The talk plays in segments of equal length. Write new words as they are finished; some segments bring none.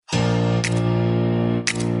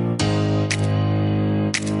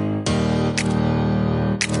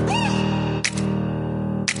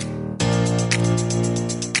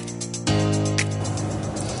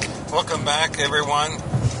Welcome back, everyone,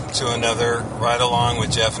 to another Ride Along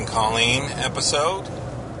with Jeff and Colleen episode.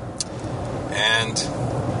 And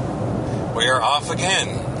we are off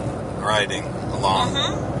again, riding along.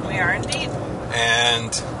 Mm-hmm. We are indeed.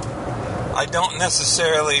 And I don't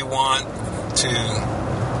necessarily want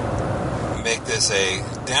to make this a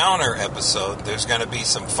downer episode. There's going to be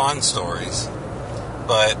some fun stories.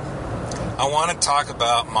 But I want to talk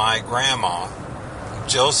about my grandma,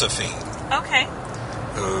 Josephine. Okay.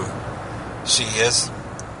 Who she has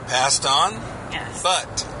passed on. Yes.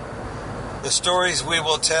 But the stories we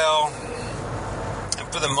will tell,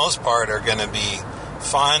 for the most part, are going to be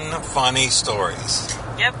fun, funny stories.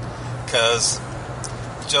 Yep. Because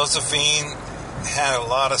Josephine had a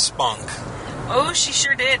lot of spunk. Oh, she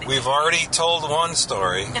sure did. We've already told one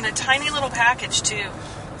story. In a tiny little package, too.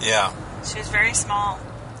 Yeah. She was very small.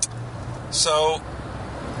 So,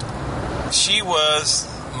 she was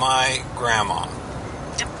my grandma.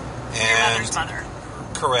 Yep. And your mother's mother.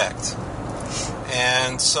 Correct.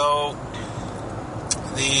 And so,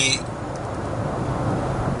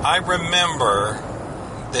 I remember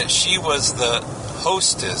that she was the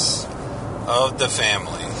hostess of the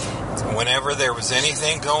family. Whenever there was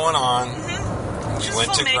anything going on, we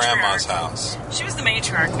went to Grandma's house. She was the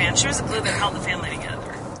matriarch, man. She was the glue that held the family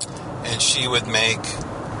together. And she would make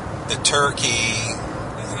the turkey,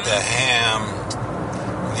 the ham,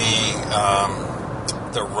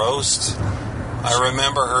 the roast. I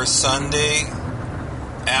remember her Sunday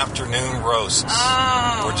afternoon roasts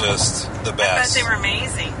were just the best. I bet they were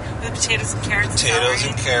amazing. With potatoes and carrots. Potatoes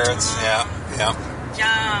and carrots, yeah. Yum.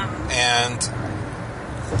 And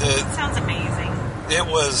that sounds amazing. It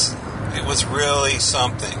was really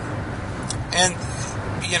something. And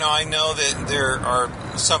I know that there are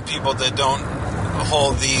some people that don't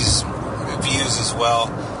hold these views as well,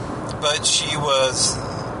 but she was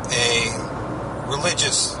a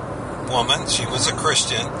religious woman. She was a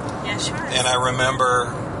Christian. Yeah, she was. And I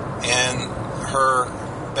remember in her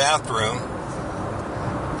bathroom,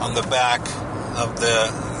 on the back of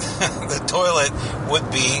the toilet would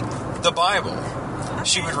be the Bible. Okay.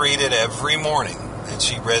 She would read it every morning, and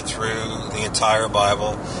she read through the entire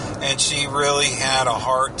Bible, and she really had a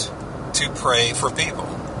heart to pray for people.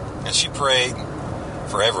 And she prayed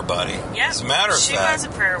for everybody. Yeah, as a matter of fact, she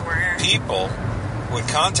was a prayer warrior. People would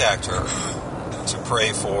contact her to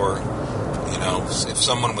pray for, if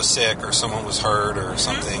someone was sick or someone was hurt or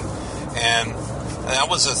something. And that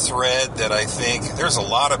was a thread that I think there's a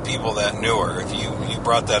lot of people that knew her. If you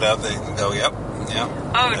brought that up, they go, yep,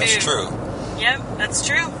 that's true. Yep, that's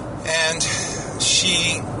true. And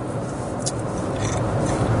she,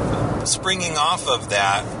 springing off of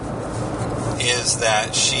that, is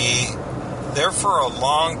that there for a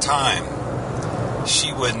long time,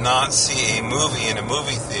 she would not see a movie in a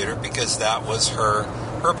movie theater because that was her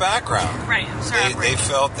background. Right. They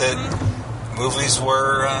felt that movies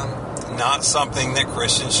were not something that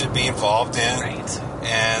Christians should be involved in. Right.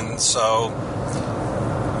 And so,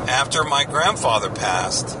 after my grandfather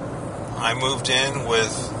passed, I moved in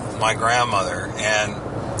with my grandmother, and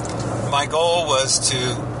my goal was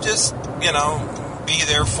to just, be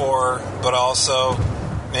there for her, but also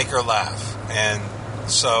make her laugh. And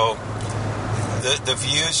so, the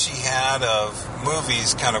views she had of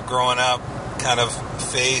movies kind of growing up kind of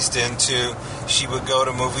phased into, she would go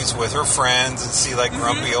to movies with her friends and see like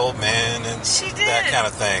Grumpy Old Men and that kind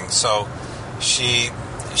of thing. So she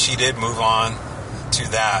did move on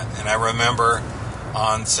to that. And I remember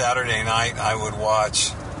on Saturday night I would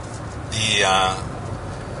watch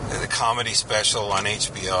the comedy special on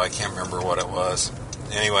HBO. I can't remember what it was.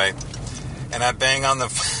 Anyway, and I'd bang on the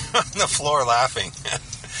on the floor laughing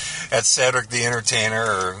at Cedric the Entertainer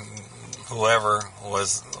or whoever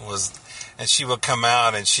was, and she would come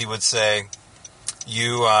out and she would say,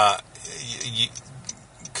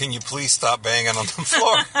 can you please stop banging on the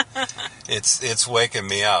floor? It's waking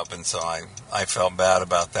me up. And so I felt bad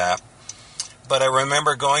about that. But I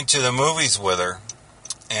remember going to the movies with her,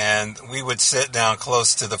 and we would sit down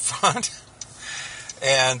close to the front,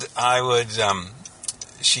 and I would,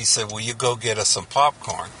 she said, will you go get us some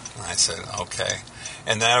popcorn? And I said, okay.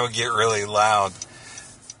 And then I would get really loud.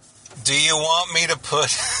 Do you want me to put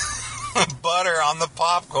butter on the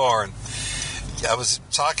popcorn? I was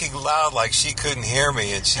talking loud like she couldn't hear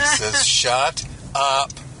me, and she says, shut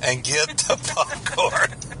up and get the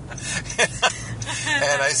popcorn.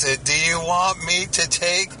 And I said, do you want me to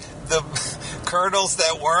take the kernels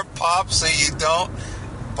that weren't popped so you don't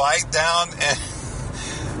bite down and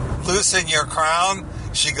loosen your crown?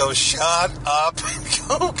 She goes, shut up.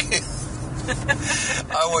 Okay.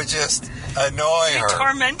 I would just annoy You her.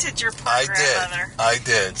 tormented your poor grandmother. I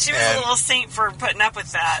did. She was a little saint for putting up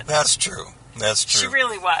with that. That's true. That's true. She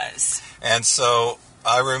really was. And so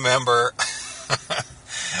I remember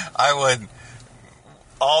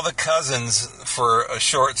all the cousins for a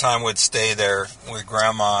short time would stay there with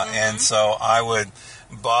Grandma, and so I would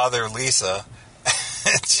bother Lisa,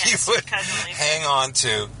 and she would hang on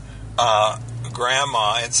to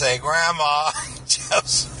Grandma and say, "Grandma,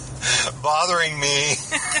 Jeff's bothering me."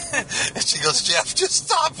 And she goes, "Jeff, just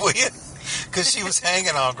stop, will you?" Because she was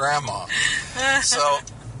hanging on Grandma. So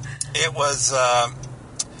it was,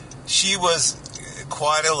 she was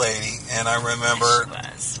quite a lady, and I remember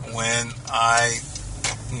when I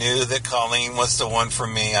knew that Colleen was the one for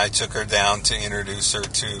me, I took her down to introduce her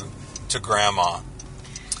to Grandma.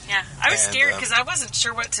 Yeah, I was scared because I wasn't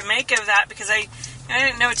sure what to make of that because I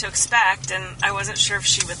didn't know what to expect, and I wasn't sure if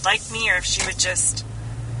she would like me or if she would just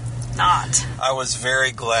not. I was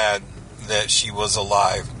very glad that she was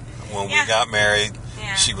alive when we got married.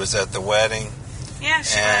 Yeah. She was at the wedding. Yeah,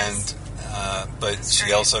 she was. But That's she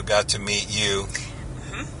great. also got to meet you.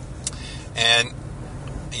 Mm-hmm. And,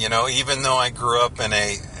 even though I grew up in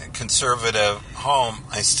a conservative home,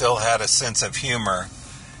 I still had a sense of humor.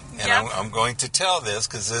 And Yep. I'm going to tell this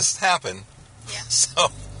because this happened. Yeah. So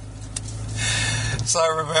I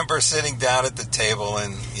remember sitting down at the table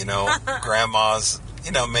and, Grandma's,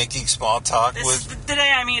 making small talk This with... is the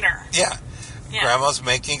day I meet her. Yeah. Yeah. Grandma's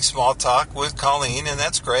making small talk with Colleen, and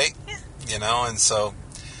that's great. Yeah. And so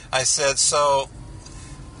I said, so...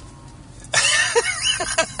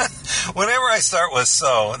 Whenever I start with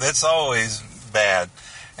so, that's always bad.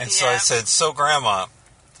 And so I said, so Grandma,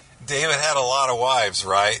 David had a lot of wives,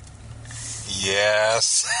 right?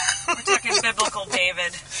 Yes. We're talking biblical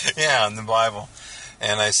David. Yeah, in the Bible.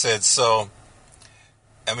 And I said,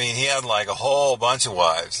 he had like a whole bunch of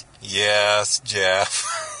wives. Yes, Jeff.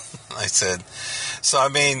 I said,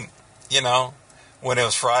 when it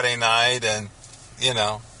was Friday night and,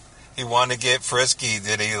 he wanted to get frisky,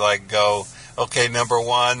 did he go, okay, number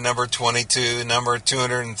 1, number 22, number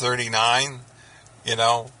 239,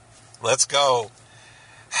 let's go.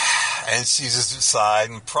 And she just sighed,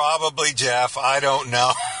 and probably Jeff, I don't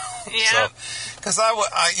know. Yeah. Because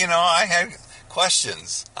I had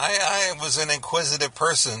questions. I was an inquisitive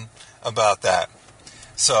person about that.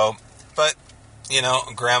 So, but,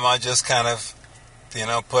 Grandma just kind of,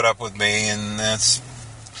 put up with me, and that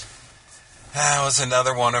was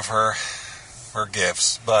another one of her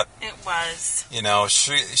gifts. But It was.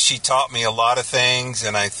 she taught me a lot of things,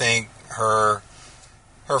 and I think her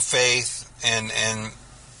faith and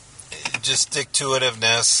just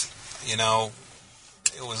stick-to-itiveness,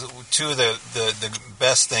 it was two of the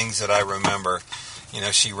best things that I remember.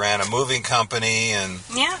 She ran a moving company, and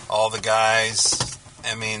all the guys,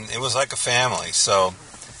 it was like a family, so...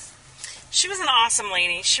 She was an awesome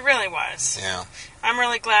lady. She really was. Yeah. I'm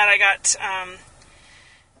really glad I got...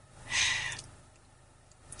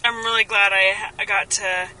 I got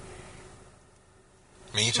to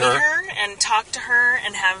meet her and talk to her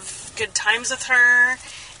and have good times with her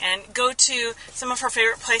and go to some of her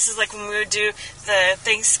favorite places, like when we would do the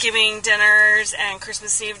Thanksgiving dinners and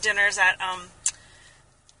Christmas Eve dinners at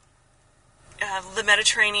the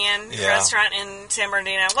Mediterranean restaurant in San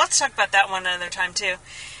Bernardino. We'll have to talk about that one another time too.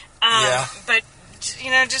 But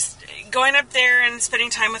just going up there and spending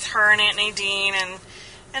time with her and Aunt Nadine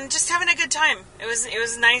and just having a good time. It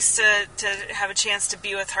was nice to have a chance to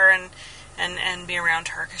be with her and be around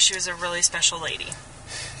her because she was a really special lady.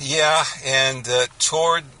 Yeah, and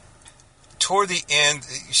toward the end,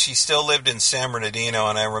 she still lived in San Bernardino,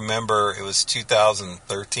 and I remember it was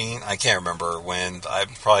 2013. I can't remember when.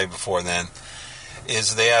 Probably before then.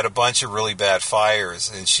 Is they had a bunch of really bad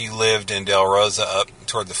fires, and she lived in Del Rosa up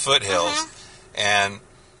toward the foothills. Mm-hmm. And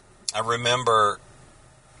I remember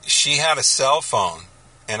she had a cell phone,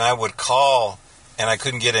 and I would call, and I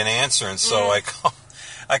couldn't get an answer, and so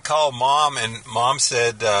I called Mom, and Mom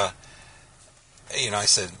said, I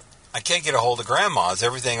said, I can't get a hold of Grandma. Is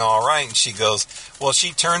everything all right? And she goes, well,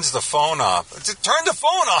 she turns the phone off. I said, turn the phone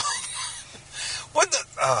off? What the?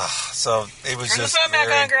 So it was turn just the phone back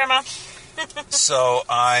on, Grandma. So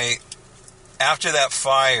after that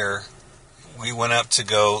fire, we went up to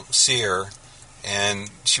go see her, and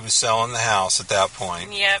she was selling the house at that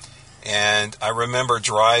point. Yep. And I remember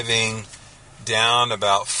driving down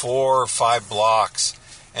about 4 or 5 blocks,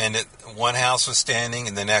 and one house was standing,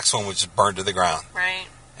 and the next one was just burned to the ground. Right.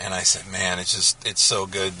 And I said, man, it's so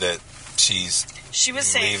good that she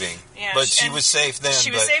was leaving. Safe. Yeah, but she was safe then. She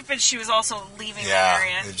was safe, but she was also leaving the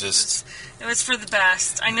area. It just It was for the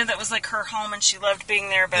best. I knew that was like her home and she loved being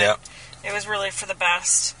there, but it was really for the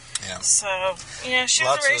best. Yeah. So, she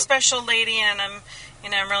was a very special lady, and I'm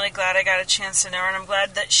really glad I got a chance to know her, and I'm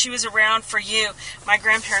glad that she was around for you. My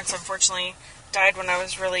grandparents, unfortunately, died when I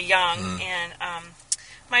was really young, and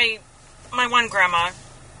my one grandma,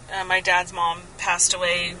 my dad's mom, passed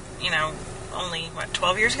away, only,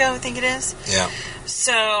 12 years ago, I think it is? Yeah.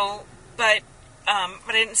 So, but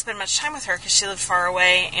I didn't spend much time with her because she lived far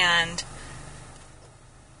away, and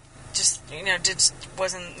just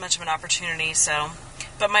wasn't much of an opportunity. So,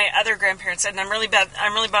 but my other grandparents, and I'm really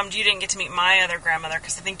bummed you didn't get to meet my other grandmother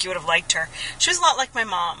because I think you would have liked her. She was a lot like my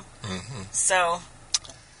mom. Mm-hmm. So,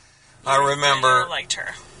 I remember liked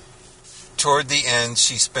her. Toward the end,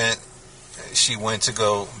 she went to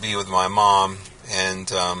go be with my mom, and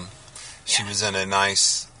she was in a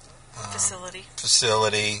nice facility,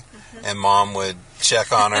 mm-hmm. and Mom would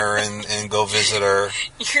check on her and go visit her.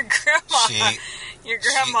 Your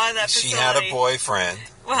grandma, that facility. She had a boyfriend.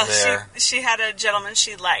 Well, there. she had a gentleman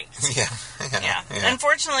she liked. Yeah.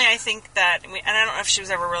 Unfortunately, I think that, and I don't know if she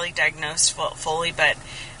was ever really diagnosed fully, but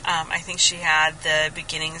I think she had the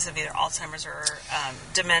beginnings of either Alzheimer's or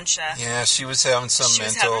dementia. Yeah, she was having some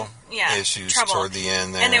mental issues trouble toward the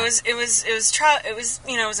end there. And it was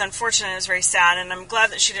unfortunate. It was very sad, and I'm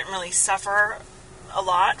glad that she didn't really suffer a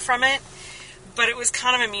lot from it. But it was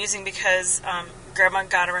kind of amusing because Grandma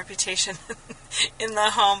got a reputation in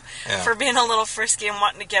the home for being a little frisky and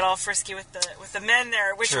wanting to get all frisky with the men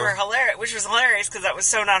there, which was hilarious because that was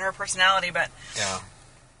so not her personality. But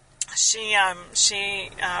she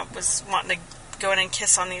was wanting to go in and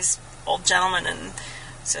kiss on these old gentlemen, and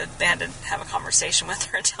so they had to have a conversation with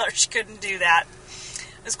her and tell her she couldn't do that.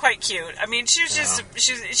 It was quite cute. I mean, she was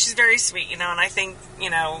she's very sweet, and I think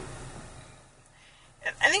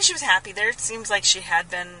she was happy there. It seems like she had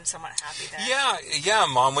been somewhat happy there. Yeah.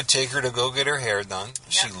 Mom would take her to go get her hair done. Yep.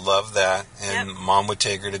 She loved that. And Mom would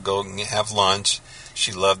take her to go have lunch.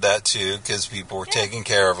 She loved that too because people were taking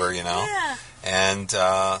care of her, Yeah. And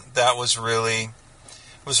that was really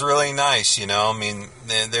nice, I mean,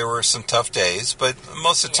 there were some tough days, but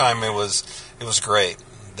most of the time it was great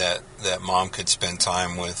that Mom could spend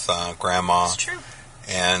time with Grandma. It's true.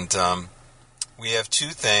 And we have two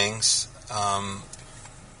things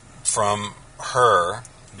from her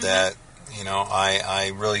that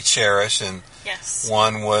I really cherish, and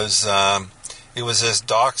one was it was this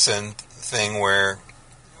Dachshund thing where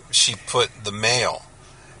she put the mail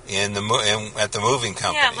at the moving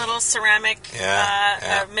company. Yeah, a little ceramic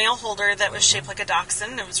mail holder that was shaped like a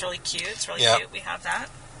Dachshund. It was really cute. It's really cute. We have that.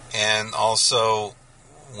 And also,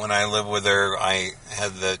 when I lived with her, I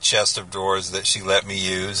had the chest of drawers that she let me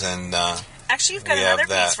use, and actually, you've got another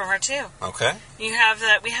piece from her too. Okay. We have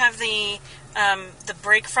the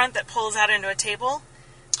brake front that pulls out into a table.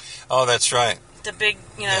 Oh, that's right. The big,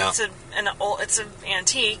 it's an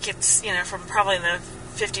antique. It's from probably the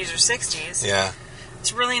 50s or 60s. Yeah.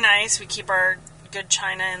 It's really nice. We keep our good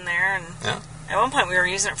china in there, and at one point we were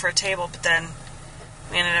using it for a table, but then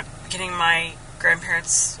we ended up getting my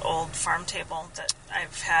grandparents' old farm table that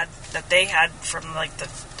they had from like the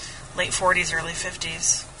late 40s, early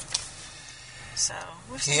 50s. So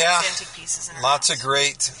we've seen antique pieces in our lots house.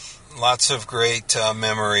 of great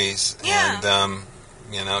memories. Yeah. And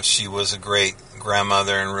she was a great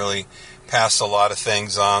grandmother and really passed a lot of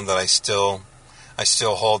things on that I still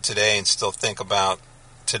hold today and still think about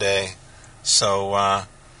today. So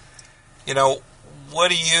what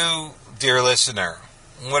do you, dear listener,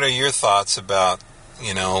 what are your thoughts about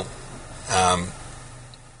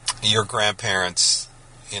your grandparents?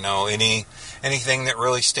 Anything that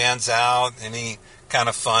really stands out? Any kind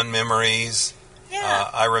of fun memories? Yeah.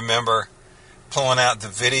 I remember pulling out the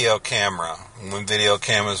video camera when video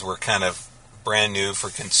cameras were kind of brand new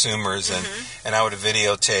for consumers, and I would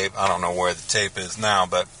videotape. I don't know where the tape is now,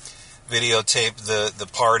 but videotape the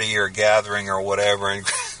party or gathering or whatever, and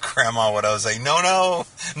Grandma would always say, "No,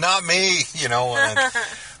 not me,"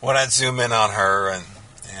 when I'd zoom in on her and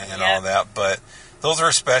all that. But those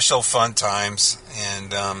are special, fun times,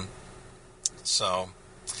 and so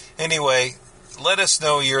anyway, let us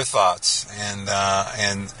know your thoughts, and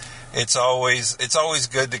it's always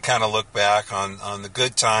good to kind of look back on the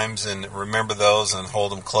good times and remember those and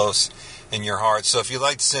hold them close in your heart. So if you'd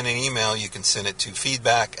like to send an email, you can send it to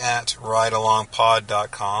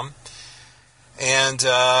feedback@ridealongpod.com, and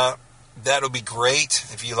that'll be great.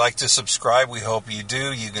 If you'd like to subscribe, we hope you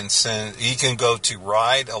do. You can go to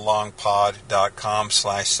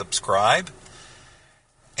ridealongpod.com/subscribe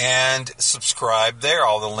and subscribe there.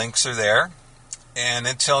 All the links are there. And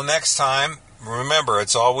until next time, remember,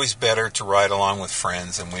 it's always better to ride along with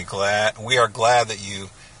friends, and we are glad that you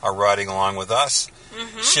are riding along with us,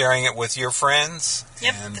 sharing it with your friends.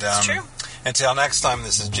 Yep, and, that's true. Until next time,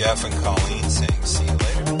 this is Jeff and Colleen saying see you.